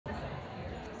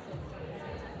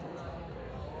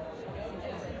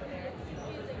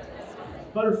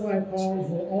Butterfly PAWS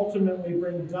will ultimately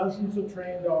bring dozens of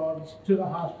trained dogs to the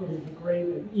hospital to create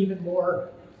an even more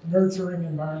nurturing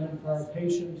environment for our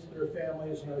patients, their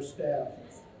families, and our staff.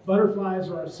 Butterflies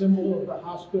are a symbol of the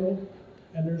hospital,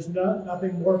 and there's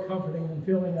nothing more comforting than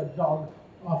feeling a dog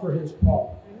offer his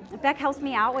paw. Beck helps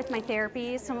me out with my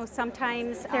therapies. So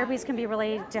sometimes therapies can be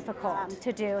really difficult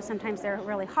to do. Sometimes they're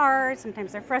really hard,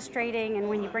 sometimes they're frustrating, and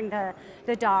when you bring the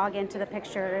dog into the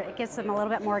picture, it gets them a little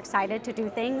bit more excited to do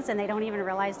things, and they don't even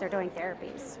realize they're doing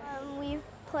therapies. We've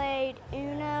played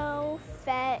Uno,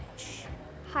 Fetch,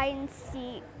 Hide and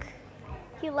Seek.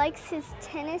 He likes his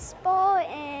tennis ball,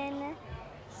 and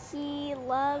he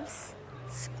loves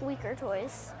squeaker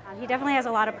toys. He definitely has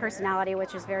a lot of personality,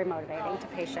 which is very motivating to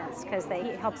patients because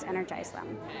he helps energize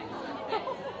them.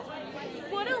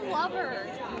 What a lover!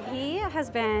 He has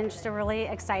been just a really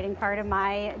exciting part of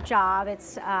my job.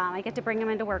 I get to bring him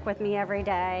into work with me every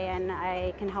day, and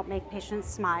I can help make patients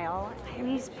smile. I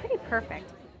mean, he's pretty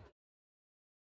perfect.